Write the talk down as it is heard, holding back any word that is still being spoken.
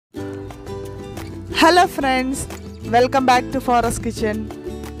Hello friends, welcome back to Forest Kitchen.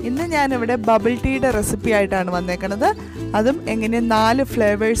 ഇന്ന് ഞാൻ ഇവിടെ ബബിൾ ടീയുടെ റെസിപ്പി ആയിട്ടാണ് വന്നേക്കുന്നത്. അതും എങ്ങനെ 4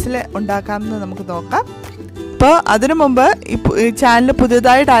 ഫ്ലേവേഴ്സിൽ ഉണ്ടാക്കാമെന്ന് നമുക്ക് നോക്കാം. അപ്പോൾ അതിനു മുമ്പ് ഈ ചാനൽ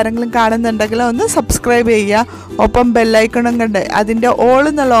പുതിയതായിട്ട് ആരെങ്കിലും കാണുന്നുണ്ടെങ്കിൽ ഒന്ന് സബ്സ്ക്രൈബ് ചെയ്യുക. ഒപ്പം ബെല്ലൈക്കണും കണ്ട് അതിൻ്റെ ഓൾ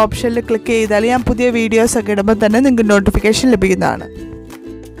എന്നുള്ള ഓപ്ഷനിൽ ക്ലിക്ക് ചെയ്താൽ ഞാൻ പുതിയ വീഡിയോസ് ഒക്കെ ഇടുമ്പോൾ തന്നെ നിങ്ങൾക്ക് നോട്ടിഫിക്കേഷൻ ലഭിക്കുന്നതാണ്.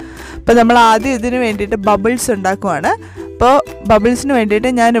 അപ്പോൾ നമ്മൾ ആദ്യം ഇതിന് വേണ്ടിയിട്ട് ബബിൾസ് ഉണ്ടാക്കുവാണ്. അപ്പോൾ ബബിൾസിന് വേണ്ടിയിട്ട്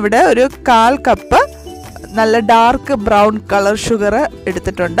ഞാനിവിടെ ഒരു 1/4 കപ്പ് നല്ല ഡാർക്ക് ബ്രൗൺ കളർ ഷുഗർ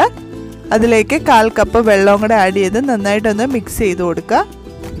എടുത്തിട്ടുണ്ട്. അതിലേക്ക് 1/4 കപ്പ് വെള്ളവും കൂടെ ആഡ് ചെയ്ത് നന്നായിട്ടൊന്ന് മിക്സ് ചെയ്ത് കൊടുക്കുക.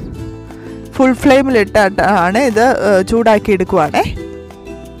 ഫുൾ ഫ്ലെയിമിലിട്ടാണ് ഇത് ചൂടാക്കി എടുക്കുവാണേ.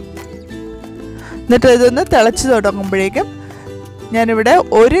 എന്നിട്ട് ഇതൊന്ന് തിളച്ച് തുടങ്ങുമ്പോഴേക്കും ഞാനിവിടെ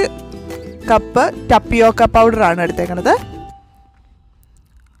 1 കപ്പ് ടപ്പിയോക്ക പൗഡറാണ് എടുത്തേക്കുന്നത്.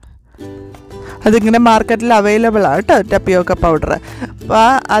 അതിങ്ങനെ മാർക്കറ്റിൽ അവൈലബിൾ ആണ് കേട്ടോ, ടപ്പിയോക്ക പൗഡർ. അപ്പോൾ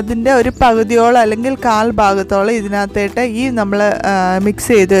അതിൻ്റെ ഒരു പകുതിയോളം അല്ലെങ്കിൽ 1/4 ഭാഗത്തോളം ഇതിനകത്തേട്ട് ഈ നമ്മൾ മിക്സ്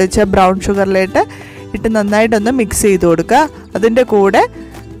ചെയ്ത് വെച്ച ബ്രൗൺ ഷുഗറിലേട്ട് ഇട്ട് നന്നായിട്ടൊന്ന് മിക്സ് ചെയ്ത് കൊടുക്കുക. അതിൻ്റെ കൂടെ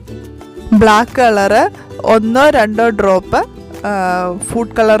ബ്ലാക്ക് കളറ് 1-2 ഡ്രോപ്പ്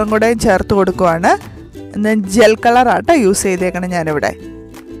ഫുഡ് കളറും കൂടെ ചേർത്ത് കൊടുക്കുവാണ്. എന്നാൽ ജെൽ കളറാട്ടോ യൂസ് ചെയ്തേക്കണം ഞാനിവിടെ.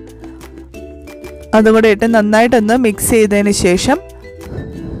 അതും കൂടെ ഇട്ട് നന്നായിട്ടൊന്ന് മിക്സ് ചെയ്തതിന് ശേഷം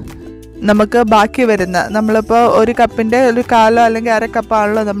നമുക്ക് ബാക്കി വരുന്ന നമ്മളിപ്പോൾ 1 കപ്പിൻ്റെ 1/4 അല്ലെങ്കിൽ 1/2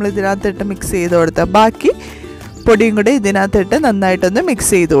 കപ്പാണല്ലോ നമ്മൾ ഇതിനകത്തിട്ട് മിക്സ് ചെയ്ത് കൊടുത്തത്. ബാക്കി പൊടിയും കൂടി ഇതിനകത്തിട്ട് നന്നായിട്ടൊന്ന്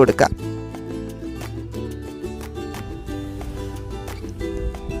മിക്സ് ചെയ്ത് കൊടുക്കാം.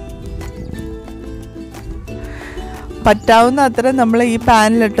 പറ്റാവുന്ന അത്ര നമ്മൾ ഈ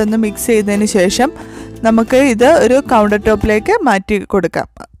പാനിലിട്ടൊന്ന് മിക്സ് ചെയ്തതിന് ശേഷം നമുക്ക് ഇത് ഒരു കൗണ്ടർ ടോപ്പിലേക്ക് മാറ്റി കൊടുക്കാം.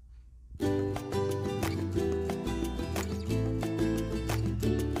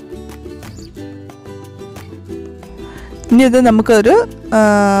 ഇനി ഇത് നമുക്കൊരു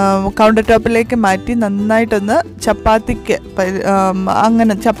കൗണ്ടർ ടോപ്പിലേക്ക് മാറ്റി നന്നായിട്ടൊന്ന് ചപ്പാത്തിക്ക്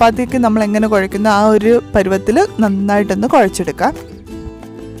അങ്ങനെ ചപ്പാത്തിക്ക് നമ്മൾ എങ്ങനെ കുഴക്കുന്ന ആ ഒരു പരുവത്തിൽ നന്നായിട്ടൊന്ന് കുഴച്ചെടുക്കാം.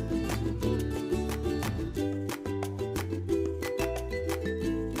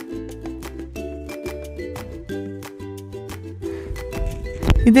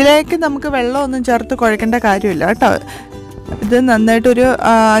 ഇതിലേക്ക് നമുക്ക് വെള്ളമൊന്നും ചേർത്ത് കുഴക്കേണ്ട കാര്യമില്ല കേട്ടോ. ഇത് നന്നായിട്ടൊരു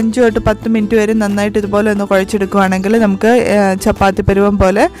 5-10 മിനിറ്റ് വരെ നന്നായിട്ട് ഇതുപോലെ ഒന്ന് കുഴച്ചെടുക്കുകയാണെങ്കിൽ നമുക്ക് ചപ്പാത്തി പരുവം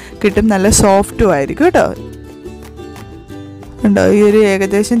പോലെ കിട്ടും. നല്ല സോഫ്റ്റും ആയിരിക്കും കേട്ടോ. ഉണ്ടോ, ഈ ഒരു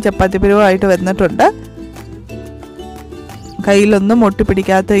ഏകദേശം ചപ്പാത്തി പരുവമായിട്ട് വന്നിട്ടുണ്ട്. കയ്യിലൊന്നും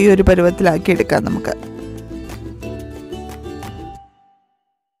ഒട്ടിപ്പിടിക്കാത്ത ഈ ഒരു പരുവത്തിലാക്കി എടുക്കാം നമുക്ക്.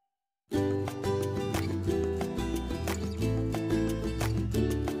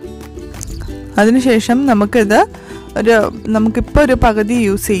 അതിനുശേഷം നമുക്കിപ്പോൾ ഒരു പകുതി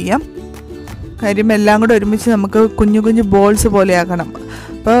യൂസ് ചെയ്യാം. കാര്യം എല്ലാം കൂടെ ഒരുമിച്ച് നമുക്ക് കുഞ്ഞു കുഞ്ഞു ബോൾസ് പോലെ ആക്കണം.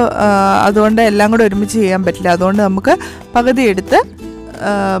 അപ്പോൾ അതുകൊണ്ട് എല്ലാം കൂടെ ഒരുമിച്ച് ചെയ്യാൻ പറ്റില്ല. അതുകൊണ്ട് നമുക്ക് പകുതി എടുത്ത്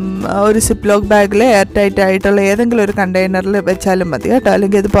ഒരു സിപ്ലോക്ക് ബാഗിൽ എയർ ടൈറ്റ് ആയിട്ടുള്ള ഏതെങ്കിലും ഒരു കണ്ടെയ്നറിൽ വെച്ചാലും മതി കേട്ടോ.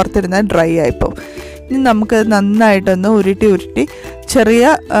 അല്ലെങ്കിൽ അത് പുറത്തിരുന്നാൽ ഡ്രൈ ആയിപ്പോവും. ഇനി നമുക്ക് നന്നായിട്ടൊന്ന് ഉരുട്ടി ചെറിയ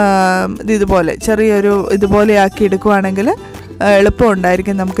ഇതുപോലെ ആക്കി എടുക്കുവാണെങ്കിൽ എളുപ്പം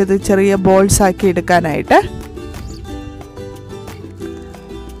ഉണ്ടായിരിക്കും നമുക്കിത് ചെറിയ ബോൾസ് ആക്കി എടുക്കാനായിട്ട്.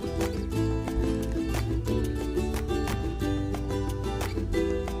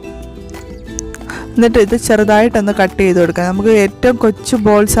 എന്നിട്ട് ഇത് ചെറുതായിട്ടൊന്ന് കട്ട് ചെയ്ത് കൊടുക്കാം. നമുക്ക് ഏറ്റവും കൊച്ചു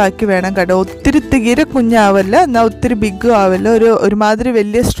ബോൾസ് ആക്കി വേണം കേട്ടോ. ഒത്തിരി തീരെ കുഞ്ഞാവില്ല, എന്നാൽ ഒത്തിരി ബിഗും ആവില്ല. ഒരുമാതിരി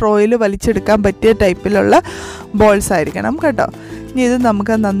വലിയ സ്ട്രോയിൽ വലിച്ചെടുക്കാൻ പറ്റിയ ടൈപ്പിലുള്ള ബോൾസ് ആയിരിക്കണം കേട്ടോ. ഇനി ഇത്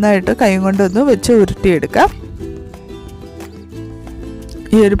നമുക്ക് നന്നായിട്ട് കൈ കൊണ്ടൊന്ന് വെച്ച് ഉരുട്ടിയെടുക്കാം.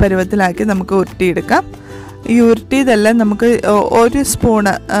 ഈ ഒരു പരുവത്തിലാക്കി നമുക്ക് ഉരുട്ടിയെടുക്കാം. ഈ ഉരുട്ടിയതെല്ലാം നമുക്ക് 1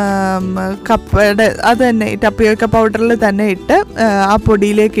 സ്പൂണ് കപ്പയുടെ അത് തന്നെ ടപ്പിയോക്ക പൗഡറിൽ തന്നെ ഇട്ട് ആ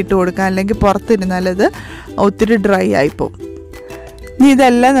പൊടിയിലേക്ക് ഇട്ട് കൊടുക്കാം. അല്ലെങ്കിൽ പുറത്തിരുന്നാലത് ഒത്തിരി ഡ്രൈ ആയിപ്പോവും. ഇനി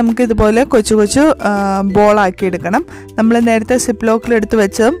ഇതെല്ലാം നമുക്ക് ഇതുപോലെ കൊച്ചു ബോളാക്കി എടുക്കണം. നമ്മൾ നേരത്തെ സിപ്ലോക്കിലെടുത്ത്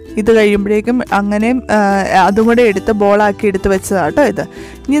വെച്ചതും ഇത് കഴിയുമ്പോഴേക്കും അങ്ങനെയും അതും കൂടെ എടുത്ത് ബോളാക്കി എടുത്ത് വെച്ചതാട്ടോ ഇത്.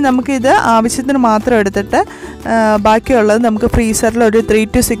 ഇനി നമുക്കിത് ആവശ്യത്തിന് മാത്രം എടുത്തിട്ട് ബാക്കിയുള്ളത് നമുക്ക് ഫ്രീസറിൽ ഒരു 3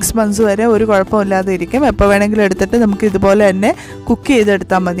 to 6 months വരെ ഒരു കുഴപ്പമില്ലാതെ ഇരിക്കും. എപ്പോൾ വേണമെങ്കിലും എടുത്തിട്ട് നമുക്ക് ഇതുപോലെ തന്നെ കുക്ക്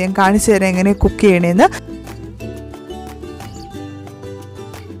ചെയ്തെടുത്താൽ മതി. ഞാൻ കാണിച്ചു തരാം എങ്ങനെ കുക്ക് ചെയ്യണേന്ന്.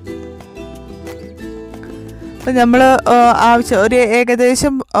 അപ്പം നമ്മൾ ഒരു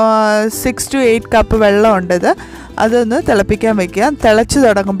ഏകദേശം 6 to 8 കപ്പ് വെള്ളമുണ്ട്. അതൊന്ന് തിളപ്പിക്കാൻ വയ്ക്കുക. തിളച്ച്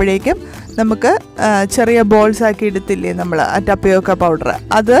തുടങ്ങുമ്പോഴേക്കും നമുക്ക് ചെറിയ ബോൾസ് ആക്കി എടുത്തില്ലേ നമ്മൾ ടപ്പിയോക്ക പൗഡർ,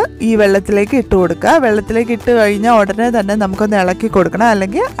 അത് ഈ വെള്ളത്തിലേക്ക് ഇട്ട് കൊടുക്കുക. വെള്ളത്തിലേക്ക് ഇട്ട് കഴിഞ്ഞാൽ ഉടനെ തന്നെ നമുക്കൊന്ന് ഇളക്കി കൊടുക്കണം,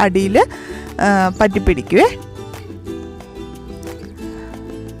 അല്ലെങ്കിൽ അടിയിൽ പറ്റിപ്പിടിക്കുവേ.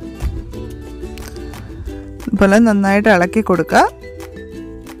 ഇതുപോലെ നന്നായിട്ട് ഇളക്കി കൊടുക്കുക.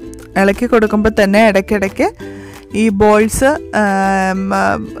 ഇളക്കി കൊടുക്കുമ്പോൾ തന്നെ ഇടയ്ക്കിടയ്ക്ക് ഈ ബോൾസ്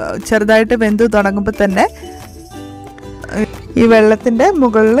ചെറുതായിട്ട് വെന്ത് തുടങ്ങുമ്പോൾ തന്നെ ഈ വെള്ളത്തിൻ്റെ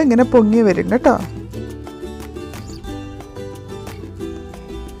മുകളിൽ ഇങ്ങനെ പൊങ്ങി വരും കേട്ടോ.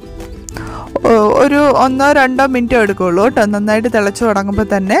 ഒരു 1-2 മിനിറ്റ് എടുക്കുകയുള്ളൂ കേട്ടോ. നന്നായിട്ട് തിളച്ച് തുടങ്ങുമ്പോൾ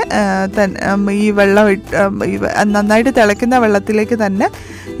തന്നെ ഈ വെള്ളം നന്നായിട്ട് തിളയ്ക്കുന്ന വെള്ളത്തിലേക്ക് തന്നെ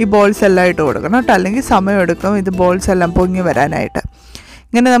ഈ ബോൾസ് എല്ലാം ഇട്ട് കൊടുക്കണം കേട്ടോ. അല്ലെങ്കിൽ സമയമെടുക്കും ഇത് ബോൾസ് എല്ലാം പൊങ്ങി വരാനായിട്ട്.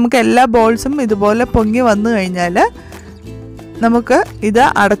 ഇങ്ങനെ നമുക്ക് എല്ലാ ബോൾസും ഇതുപോലെ പൊങ്ങി വന്നു കഴിഞ്ഞാൽ നമുക്ക് ഇത്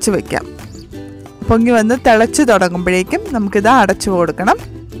അടച്ചു വയ്ക്കാം. പൊങ്ങി വന്ന് തിളച്ച് തുടങ്ങുമ്പോഴേക്കും നമുക്കിത് അടച്ചു കൊടുക്കണം.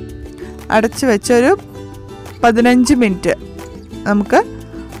 അടച്ചു വെച്ചൊരു 15 മിനിറ്റ് നമുക്ക്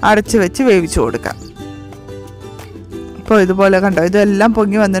അടച്ചു വെച്ച് വേവിച്ച് കൊടുക്കാം. ഇപ്പോൾ ഇതുപോലെ കണ്ടോ, ഇതെല്ലാം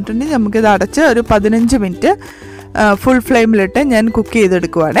പൊങ്ങി വന്നിട്ടുണ്ടെങ്കിൽ നമുക്കിത് അടച്ച് ഒരു 15 മിനിറ്റ് ഫുൾ ഫ്ലെയിമിലിട്ട് ഞാൻ കുക്ക്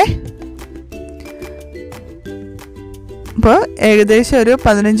ചെയ്തെടുക്കുവാണേ. ഇപ്പോൾ ഏകദേശം ഒരു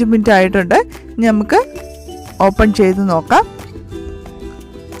 15 മിനിറ്റ് ആയിട്ടുണ്ട്. ഇനി നമുക്ക് ഓപ്പൺ ചെയ്ത് നോക്കാം.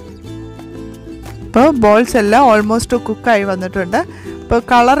 ഇപ്പോൾ ബോൾസ് എല്ലാം ഓൾമോസ്റ്റ് കുക്കായി വന്നിട്ടുണ്ട്. ഇപ്പോൾ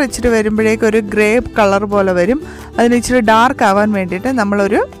കളർ ഇച്ചിരി വരുമ്പോഴേക്കും ഒരു ഗ്രേ കളർ പോലെ വരും. അതിന് ഇച്ചിരി ഡാർക്ക് ആവാൻ വേണ്ടിയിട്ട്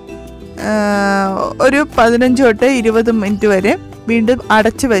നമ്മളൊരു 15 തൊട്ട് 20 മിനിറ്റ് വരെ വീണ്ടും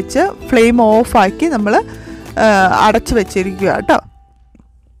അടച്ച് വെച്ച് ഫ്ലെയിം ഓഫാക്കി നമ്മൾ അടച്ച് വെച്ചിരിക്കുക കേട്ടോ.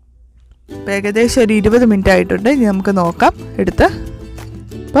 ഇപ്പോൾ ഏകദേശം ഒരു 20 മിനിറ്റ് ആയിട്ടുണ്ട്. ഇനി നമുക്ക് നോക്കാം എടുത്ത്.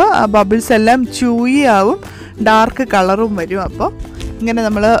 അപ്പോൾ ആ ബബിൾസ് എല്ലാം ചൂയി ആവും, ഡാർക്ക് കളറും വരും. അപ്പോൾ ഇങ്ങനെ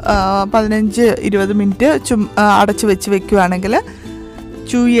നമ്മൾ 15-20 മിനിറ്റ് അടച്ച് വെച്ച് വെക്കുകയാണെങ്കിൽ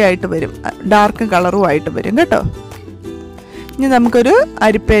ചൂയി ആയിട്ട് വരും, ഡാർക്ക് കളറും ആയിട്ട് വരും കേട്ടോ. ഇനി നമുക്കൊരു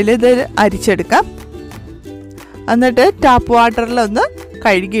അരിപ്പയിൽ ഇത് അരിച്ചെടുക്കാം. എന്നിട്ട് ടാപ്പ് വാട്ടറിലൊന്ന്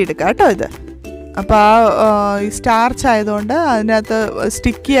കഴുകിയെടുക്കാം കേട്ടോ ഇത്. അപ്പോൾ ഈ സ്റ്റാർച്ച് ആയതുകൊണ്ട് അതിനകത്ത്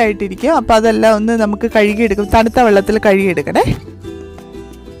സ്റ്റിക്കി ആയിട്ടിരിക്കും. അപ്പോൾ അതെല്ലാം ഒന്ന് നമുക്ക് കഴുകിയെടുക്കും. തണുത്ത വെള്ളത്തിൽ കഴുകിയെടുക്കണേ.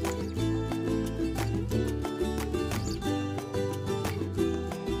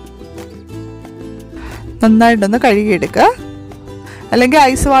 നന്നായിട്ടൊന്ന് കഴുകിയെടുക്കുക. അല്ലെങ്കിൽ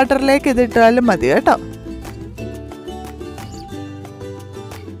ഐസ് വാട്ടറിലേക്ക് ഇതിട്ടാലും മതി കേട്ടോ.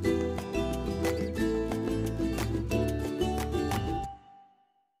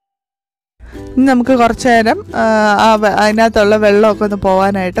 ഇനി നമുക്ക് കുറച്ച് നേരം അതിനകത്തുള്ള വെള്ളമൊക്കെ ഒന്ന്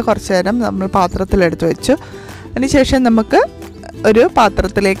പോകാനായിട്ട് കുറച്ച് നേരം നമ്മൾ പാത്രത്തിലെടുത്ത് വെച്ചു. അതിനുശേഷം നമുക്ക് ഒരു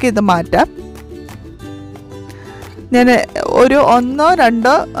പാത്രത്തിലേക്ക് ഇത് മാറ്റാം. ഞാൻ ഒരു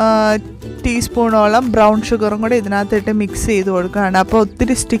 1-2 ടീസ്പൂണോളം ബ്രൗൺ ഷുഗറും കൂടി ഇതിനകത്തിട്ട് മിക്സ് ചെയ്ത് കൊടുക്കുകയാണ്. അപ്പോൾ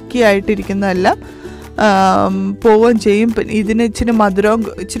ഒത്തിരി സ്റ്റിക്കി ആയിട്ടിരിക്കുന്നതെല്ലാം പോവുകയും ചെയ്യും. ഇതിന് ഇച്ചിരി മധുരവും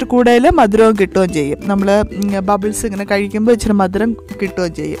ഇച്ചിരി കൂടുതൽ മധുരവും കിട്ടുകയും ചെയ്യും. നമ്മൾ ബബിൾസ് ഇങ്ങനെ കഴിക്കുമ്പോൾ ഇച്ചിരി മധുരം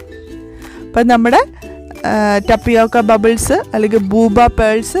കിട്ടുകയും ചെയ്യും. അപ്പം നമ്മുടെ ടപ്പിയോക്ക ബബിൾസ് അല്ലെങ്കിൽ ബൂബ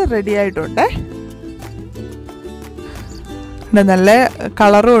പേൾസ് റെഡി ആയിട്ടുണ്ട്. നല്ല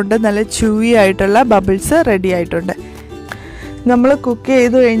കളറും ഉണ്ട്, നല്ല ച്യൂയി ആയിട്ടുള്ള ബബിൾസ് റെഡി ആയിട്ടുണ്ട്. നമ്മൾ കുക്ക്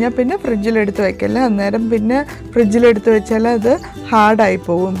ചെയ്ത് കഴിഞ്ഞാൽ പിന്നെ ഫ്രിഡ്ജിലെടുത്ത് വെക്കല്ല. അന്നേരം പിന്നെ ഫ്രിഡ്ജിലെടുത്ത് വെച്ചാൽ അത് ഹാർഡായി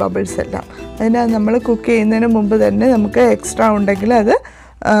പോകും ബബിൾസ് എല്ലാം. അതിനാൽ നമ്മൾ കുക്ക് ചെയ്യുന്നതിന് മുമ്പ് തന്നെ നമുക്ക് എക്സ്ട്രാ ഉണ്ടെങ്കിൽ അത്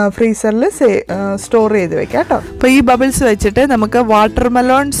ഫ്രീസറിൽ സ്റ്റോർ ചെയ്ത് വെക്കാം കേട്ടോ. അപ്പോൾ ഈ ബബിൾസ് വെച്ചിട്ട് നമുക്ക്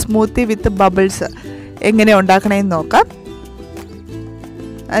വാട്ടർമെലോൺ സ്മൂത്തി വിത്ത് ബബിൾസ് എങ്ങനെ ഉണ്ടാക്കണമെന്ന് നോക്കാം.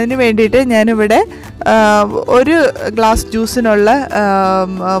 അതിന് വേണ്ടിയിട്ട് ഞാനിവിടെ 1 ഗ്ലാസ് ജ്യൂസിനുള്ള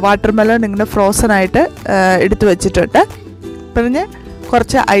വാട്ടർമെലോൺ ഇങ്ങനെ ഫ്രോസണായിട്ട് എടുത്ത് വെച്ചിട്ടുണ്ട്. പിന്നെ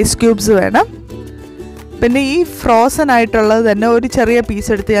കുറച്ച് ഐസ് ക്യൂബ്സ് വേണം. പിന്നെ ഈ ഫ്രോസൺ ആയിട്ടുള്ളത് തന്നെ ഒരു ചെറിയ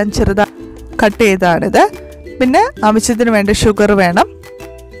പീസ് എടുത്ത് ഞാൻ ചെറുതായി കട്ട് ചെയ്തതാണിത്. പിന്നെ ആവശ്യത്തിന് വേണ്ട ഷുഗർ വേണം.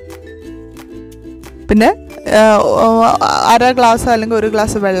 പിന്നെ 1/2 ഗ്ലാസ് അല്ലെങ്കിൽ 1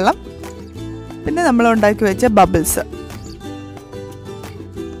 ഗ്ലാസ് വെള്ളം. പിന്നെ നമ്മൾ ഉണ്ടാക്കി വെച്ച ബബിൾസ്.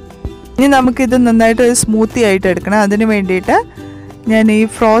 ഇനി നമുക്കിത് നന്നായിട്ട് ഒരു സ്മൂത്തി ആയിട്ട് എടുക്കണം. അതിന് വേണ്ടിയിട്ട് ഞാൻ ഈ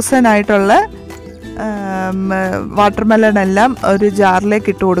ഫ്രോസൺ ആയിട്ടുള്ള വാട്ടർമെലൺ എല്ലാം ഒരു ജാറിലേക്ക്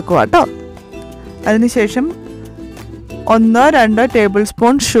ഇട്ട് കൊടുക്കുക കേട്ടോ. അതിനുശേഷം 1-2 ടേബിൾ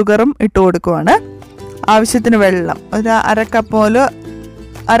സ്പൂൺ ഷുഗറും ഇട്ട് കൊടുക്കുവാണ്. ആവശ്യത്തിന് വെള്ളം ഒരു 1/2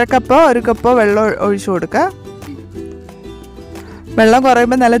 കപ്പോ 1 കപ്പോ വെള്ളം ഒഴിച്ചു കൊടുക്കുക. വെള്ളം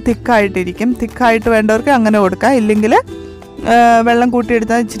കുറയുമ്പോൾ നല്ല തിക്കായിട്ടിരിക്കും. തിക്കായിട്ട് വേണ്ടവർക്ക് അങ്ങനെ കൊടുക്കാം. ഇല്ലെങ്കിൽ വെള്ളം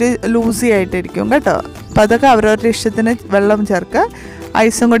കൂട്ടിയെടുത്താൽ ഇച്ചിരി ലൂസി ആയിട്ടിരിക്കും കേട്ടോ. അപ്പോൾ അതൊക്കെ അവരവരുടെ ഇഷ്ടത്തിന് വെള്ളം ചേർക്കുക.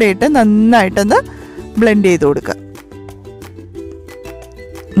 ഐസും കൂടി ഇട്ട് നന്നായിട്ടൊന്ന് ബ്ലെൻഡ് ചെയ്ത് കൊടുക്കുക.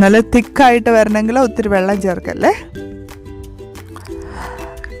 നല്ല തിക്കായിട്ട് വരണമെങ്കിൽ ഒത്തിരി വെള്ളം ചേർക്കല്ലേ.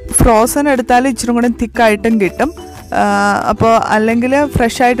 ഫ്രോസൺ എടുത്താൽ ഇച്ചിരി കൂടി തിക്കായിട്ടും കിട്ടും. അപ്പോൾ അല്ലെങ്കിൽ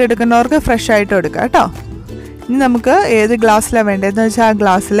ഫ്രഷായിട്ട് എടുക്കുന്നവർക്ക് ഫ്രഷായിട്ടും എടുക്കാം കേട്ടോ. ഇനി നമുക്ക് ഏത് ഗ്ലാസ്സിലാണ് വേണ്ടതെന്ന് വെച്ചാൽ ആ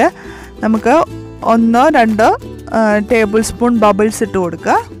ഗ്ലാസ്സിൽ നമുക്ക് 1-2 ടേബിൾ സ്പൂൺ ബബിൾസ് ഇട്ട്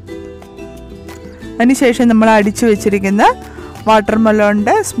കൊടുക്കുക. അതിനുശേഷം നമ്മൾ അടിച്ചു വെച്ചിരിക്കുന്ന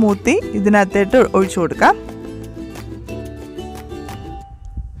വാട്ടർമെലോണിൻ്റെ സ്മൂത്തി ഇതിനകത്തേട്ട് ഒഴിച്ചു കൊടുക്കാം.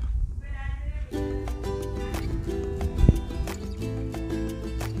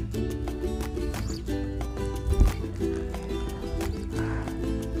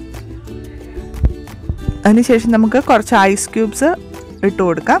 അതിനുശേഷം നമുക്ക് കുറച്ച് ഐസ് ക്യൂബ്സ് ഇട്ട്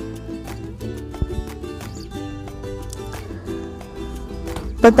കൊടുക്കാം.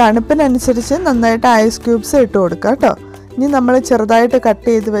 ഇപ്പോൾ തണുപ്പിനനുസരിച്ച് നന്നായിട്ട് ഐസ് ക്യൂബ്സ് ഇട്ട് കൊടുക്കുക കേട്ടോ. ഇനി നമ്മൾ ചെറുതായിട്ട് കട്ട്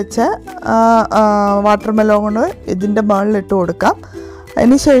ചെയ്ത് വെച്ച വാട്ടർമെലോൺ ഇതിൻ്റെ മുകളിൽ ഇട്ട് കൊടുക്കാം.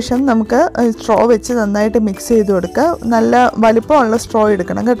 അതിനുശേഷം നമുക്ക് സ്ട്രോ വെച്ച് നന്നായിട്ട് മിക്സ് ചെയ്ത് കൊടുക്കുക. നല്ല വലിപ്പമുള്ള സ്ട്രോ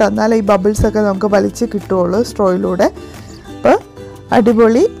എടുക്കണം കേട്ടോ, എന്നാലേ ഈ ബബിൾസൊക്കെ നമുക്ക് വലിച്ച് കിട്ടുകയുള്ളൂ സ്ട്രോയിലൂടെ. അപ്പോൾ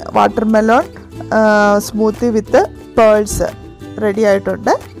അടിപൊളി വാട്ടർമെലോൺ സ്മൂത്തി വിത്ത് പേൾസ് റെഡി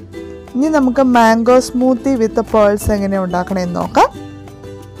ആയിട്ടുണ്ട്. ഇനി നമുക്ക് മാംഗോ സ്മൂത്തി വിത്ത് പേൾസ് എങ്ങനെ ഉണ്ടാക്കണമെന്ന് നോക്കാം.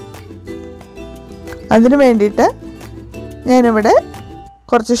 അതിന് വേണ്ടിയിട്ട് ഞാനിവിടെ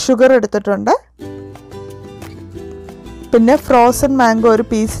കുറച്ച് ഷുഗർ എടുത്തിട്ടുണ്ട്. പിന്നെ ഫ്രോസൺ മാംഗോ ഒരു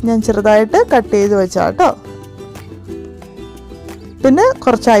പീസ് ഞാൻ ചെറുതായിട്ട് കട്ട് ചെയ്ത് വെച്ചാൽ കേട്ടോ. പിന്നെ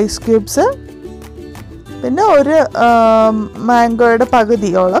കുറച്ച് ഐസ് ക്യൂബ്സ്, പിന്നെ ഒരു മാംഗോയുടെ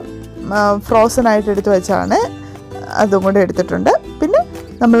പകുതിയോളം ഫ്രോസൺ ആയിട്ട് എടുത്ത് വെച്ചാണ്, അതും കൂടെ എടുത്തിട്ടുണ്ട്. പിന്നെ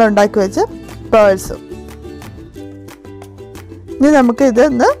നമ്മൾ ഉണ്ടാക്കി വെച്ച പേൾസും. ഇനി നമുക്ക്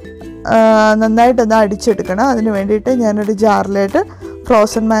ഇതൊന്ന് നന്നായിട്ടൊന്ന് അടിച്ചെടുക്കണം. അതിന് വേണ്ടിയിട്ട് ഞാനൊരു ജാറിലായിട്ട്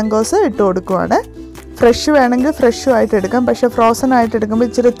ഫ്രോസൺ മാംഗോസ് ഇട്ട് കൊടുക്കുവാണ്. ഫ്രഷ് വേണമെങ്കിൽ ഫ്രഷും ആയിട്ട് എടുക്കാം, പക്ഷേ ഫ്രോസൺ ആയിട്ട് എടുക്കുമ്പോൾ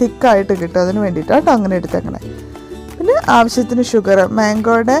ഇച്ചിരി തിക്കായിട്ട് കിട്ടും. അതിന് വേണ്ടിയിട്ടാണ് കേട്ടോ അങ്ങനെ എടുത്തേക്കണേ. പിന്നെ ആവശ്യത്തിന് ഷുഗർ,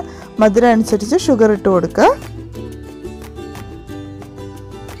 മാംഗോയുടെ മധുരം അനുസരിച്ച് ഷുഗർ ഇട്ട് കൊടുക്കുക.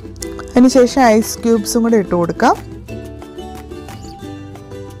 അതിനുശേഷം ഐസ് ക്യൂബ്സും കൂടെ ഇട്ട് കൊടുക്കാം.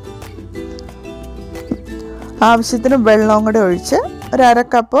 ആവശ്യത്തിന് വെള്ളവും കൂടെ ഒഴിച്ച് ഒരു അര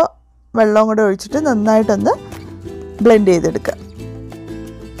കപ്പ് വെള്ളവും കൂടെ ഒഴിച്ചിട്ട് നന്നായിട്ടൊന്ന് ബ്ലെൻഡ് ചെയ്തെടുക്കുക.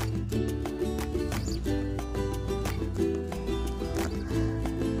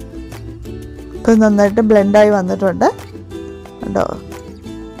 ഇപ്പം നന്നായിട്ട് ബ്ലെൻഡായി വന്നിട്ടുണ്ട് കേട്ടോ,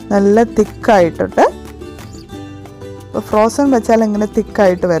 നല്ല തിക്കായിട്ടുണ്ട്. ഇപ്പോൾ ഫ്രോസൺ വെച്ചാൽ ഇങ്ങനെ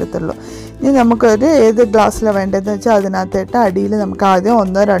തിക്കായിട്ട് വരത്തുള്ളൂ. ഇനി നമുക്കൊരു ഏത് ഗ്ലാസ്സിലാണ് വേണ്ടതെന്ന് വെച്ചാൽ അതിനകത്തിട്ട് അടിയിൽ നമുക്ക് ആദ്യം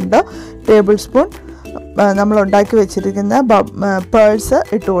 1-2 ടേബിൾ സ്പൂൺ നമ്മൾ ഉണ്ടാക്കി വെച്ചിരിക്കുന്ന പേൾസ്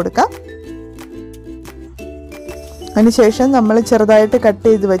ഇട്ട് കൊടുക്കാം. അതിനുശേഷം നമ്മൾ ചെറുതായിട്ട് കട്ട്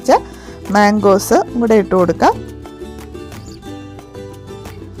ചെയ്ത് വെച്ച മാംഗോസ് കൂടെ ഇട്ട് കൊടുക്കാം.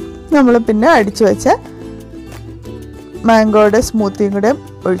 നമ്മൾ പിന്നെ അടിച്ചു വെച്ച മാംഗോയുടെ സ്മൂത്തിയും കൂടെ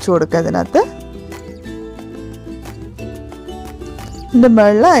ഒഴിച്ചു കൊടുക്കുക അതിനകത്ത്. ഇതിൻ്റെ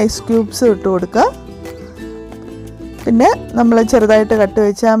മുകളിൽ ഐസ് ക്യൂബ്സ് ഇട്ട് കൊടുക്കുക. പിന്നെ നമ്മൾ ചെറുതായിട്ട് കട്ട്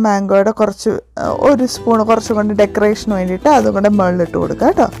വെച്ച മാംഗോയുടെ ഒരു സ്പൂൺ കുറച്ച് കൊണ്ട് ഡെക്കറേഷന് വേണ്ടിയിട്ട് അതും കൂടെ മുകളിലിട്ട് കൊടുക്കുക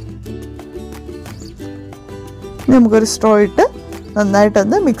കേട്ടോ. നമുക്കൊരു സ്ട്രോ ഇട്ട്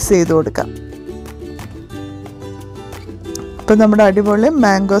നന്നായിട്ടൊന്ന് മിക്സ് ചെയ്ത് കൊടുക്കാം. അപ്പോൾ നമ്മുടെ അടിപൊളി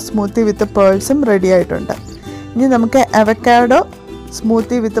മാംഗോ സ്മൂത്തി വിത്ത് പേൾസും റെഡി ആയിട്ടുണ്ട്. ഇനി നമുക്ക് അവക്കാഡോ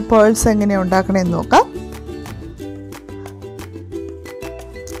സ്മൂത്തി വിത്ത് പേൾസ് എങ്ങനെയാണ് ഉണ്ടാക്കണമെന്ന് നോക്കാം.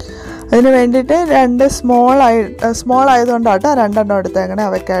 അതിന് വേണ്ടിയിട്ട് 2 സ്മോൾ ആയതുകൊണ്ടാട്ടോ 2 എടുത്തേക്കണം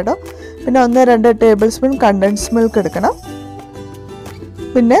അവക്കാഡോ. പിന്നെ 1-2 ടേബിൾ സ്പൂൺ കണ്ടൻസ് മിൽക്ക് എടുക്കണം.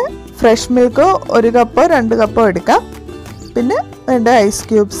 പിന്നെ ഫ്രഷ് മിൽക്ക് 1 കപ്പോ 2 കപ്പോ എടുക്കാം. പിന്നെ വേണ്ട ഐസ്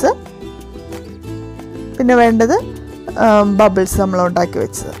ക്യൂബ്സ്, പിന്നെ വേണ്ടത് ബബിൾസ് നമ്മൾ ഉണ്ടാക്കി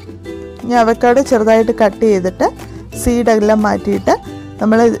വെച്ചത്. ഇനി അവക്കാഡോ ചെറുതായിട്ട് കട്ട് ചെയ്തിട്ട് സീഡെല്ലാം മാറ്റിയിട്ട്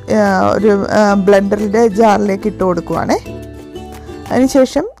നമ്മൾ ഒരു ബ്ലെൻഡറിൻ്റെ ജാറിലേക്ക് ഇട്ട് കൊടുക്കുവാണേ.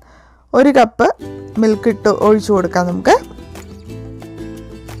 അതിനുശേഷം 1 കപ്പ് മിൽക്ക് ഒഴിച്ചു കൊടുക്കാം നമുക്ക്.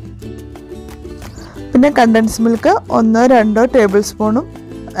 പിന്നെ കണ്ടൻസ് മിൽക്ക് 1-2 ടേബിൾ സ്പൂണും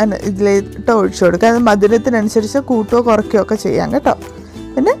ഇതിലിട്ട് ഒഴിച്ചു കൊടുക്കുക. അത് മധുരത്തിനനുസരിച്ച് കൂട്ടുകയോ കുറയ്ക്കുകയോ ഒക്കെ ചെയ്യാം കേട്ടോ.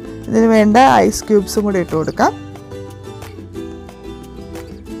 പിന്നെ ഇതിന് വേണ്ട ഐസ് ക്യൂബ്സും കൂടി ഇട്ട് കൊടുക്കാം.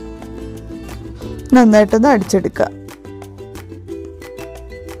 നന്നായിട്ടൊന്ന് അടിച്ചെടുക്കുക.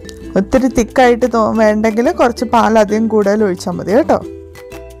 ഒത്തിരി തിക്കായിട്ട് വേണ്ടെങ്കിൽ കുറച്ച് പാലധികം കൂടുതൽ ഒഴിച്ചാൽ മതി കേട്ടോ.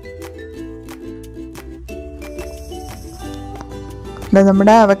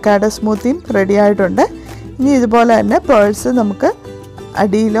 നമ്മുടെ അവക്കാഡോ സ്മൂത്തിയും റെഡി ആയിട്ടുണ്ട്. ഇനി ഇതുപോലെ തന്നെ പേൾസ് നമുക്ക്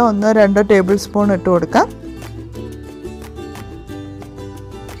അടിയിൽ 1-2 ടേബിൾ സ്പൂൺ ഇട്ട് കൊടുക്കാം.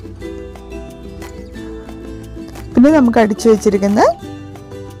 പിന്നെ നമുക്ക് അടിച്ചു വെച്ചിരിക്കുന്ന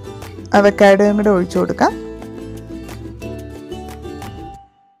അവക്കാഡോയും കൂടെ ഒഴിച്ചു കൊടുക്കാം.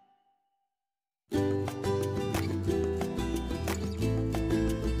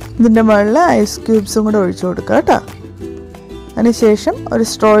 ഇതിൻ്റെ മുകളിൽ ഐസ് ക്യൂബ്സും കൂടെ ഒഴിച്ചു കൊടുക്കുക കേട്ടോ. അതിനുശേഷം ഒരു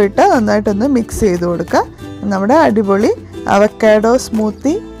സ്ട്രോ ഇട്ട് നന്നായിട്ടൊന്ന് മിക്സ് ചെയ്ത് കൊടുക്കുക. നമ്മുടെ അടിപൊളി അവക്കാഡോ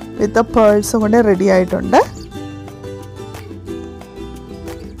സ്മൂത്തി വിത്ത് പേൾസും കൂടെ റെഡി ആയിട്ടുണ്ട്.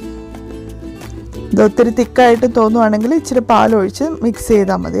 ഇത് ഒത്തിരി തിക്കായിട്ട് തോന്നുവാണെങ്കിൽ ഇച്ചിരി പാലൊഴിച്ച് മിക്സ്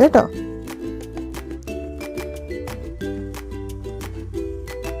ചെയ്താൽ മതി കേട്ടോ.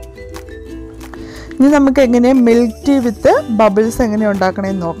 ഇനി നമുക്ക് എങ്ങനെ മിൽക്ക് ടീ വിത്ത് ബബിൾസ് എങ്ങനെ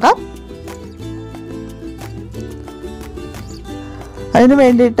ഉണ്ടാക്കണമെന്ന് നോക്കാം. അതിന്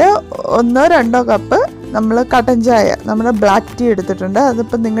വേണ്ടിയിട്ട് 1-2 കപ്പ് നമ്മൾ കട്ടൻ ചായ, നമ്മുടെ ബ്ലാക്ക് ടീ എടുത്തിട്ടുണ്ട്.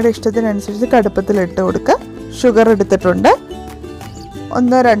 അതിപ്പോൾ നിങ്ങളുടെ ഇഷ്ടത്തിനനുസരിച്ച് കടുപ്പത്തിലിട്ട് കൊടുക്കുക. ഷുഗർ എടുത്തിട്ടുണ്ട്.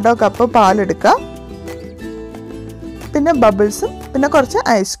 1-2 കപ്പ് പാലെടുക്കുക. പിന്നെ ബബിൾസും പിന്നെ കുറച്ച്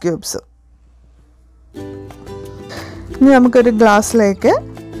ഐസ് ക്യൂബ്സും. ഇനി നമുക്കൊരു ഗ്ലാസ്സിലേക്ക്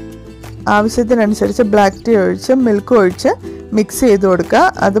ആവശ്യത്തിനനുസരിച്ച് ബ്ലാക്ക് ടീ ഒഴിച്ച് മിൽക്ക് ഒഴിച്ച് മിക്സ് ചെയ്ത് കൊടുക്കുക.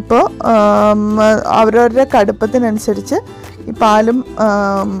 അതിപ്പോൾ അവരവരുടെ കടുപ്പത്തിനനുസരിച്ച് ഈ പാലും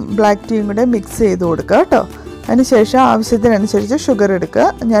ബ്ലാക്ക് ടീയും കൂടെ മിക്സ് ചെയ്ത് കൊടുക്കുക കേട്ടോ. അതിനുശേഷം ആവശ്യത്തിനനുസരിച്ച് ഷുഗർ എടുക്കുക.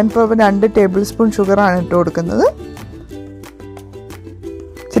 ഞാനിപ്പോൾ 2 ടേബിൾ സ്പൂൺ ഷുഗറാണ് ഇട്ട് കൊടുക്കുന്നത്.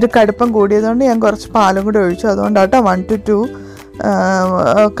 ഇച്ചിരി കടുപ്പം കൂടിയതുകൊണ്ട് ഞാൻ കുറച്ച് പാലും കൂടെ ഒഴിച്ചു. അതുകൊണ്ടാട്ടോ 1 to 2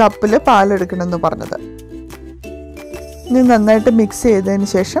 കപ്പിൽ പാലെടുക്കണമെന്ന് പറഞ്ഞത്. ഇനി നന്നായിട്ട് മിക്സ് ചെയ്തതിന്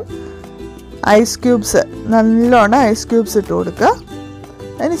ശേഷം ഐസ് ക്യൂബ്സ്, നല്ലോണം ഐസ് ക്യൂബ്സ് ഇട്ട് കൊടുക്കുക.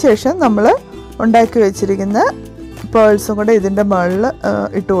 അതിന് ശേഷം നമ്മൾ ഉണ്ടാക്കി വെച്ചിരിക്കുന്ന പേൾസും കൂടെ ഇതിൻ്റെ മുകളിൽ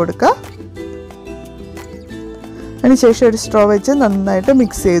ഇട്ട് കൊടുക്കുക. അതിന് ശേഷം ഒരു സ്ട്രോ വെച്ച് നന്നായിട്ട്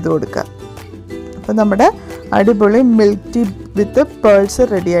മിക്സ് ചെയ്ത് കൊടുക്കുക. അപ്പോൾ നമ്മുടെ അടിപൊളി മിൽക്ക് ടീ വിത്ത് പേൾസ്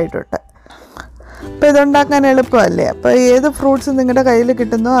റെഡി ആയിട്ടുണ്ട്. അപ്പോൾ ഇതുണ്ടാക്കാൻ എളുപ്പമല്ലേ? അപ്പോൾ ഏത് ഫ്രൂട്ട്സ് നിങ്ങളുടെ കയ്യിൽ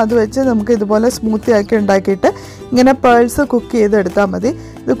കിട്ടുന്നോ അത് വെച്ച് നമുക്ക് ഇതുപോലെ സ്മൂത്തി ആക്കി ഉണ്ടാക്കിയിട്ട് ഇങ്ങനെ പേൾസ് കുക്ക് ചെയ്തെടുത്താൽ മതി.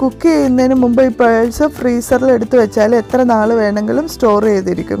 ഇത് കുക്ക് ചെയ്യുന്നതിന് മുമ്പ് ഈ പേൾസ് ഫ്രീസറിൽ എടുത്ത് വെച്ചാൽ എത്ര നാൾ വേണമെങ്കിലും സ്റ്റോർ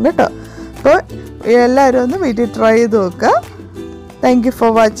ചെയ്തിരിക്കും കേട്ടോ. അപ്പോൾ എല്ലാവരും ഒന്ന് വീട്ടിൽ ട്രൈ ചെയ്ത് നോക്കുക. Thank you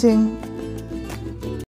for watching.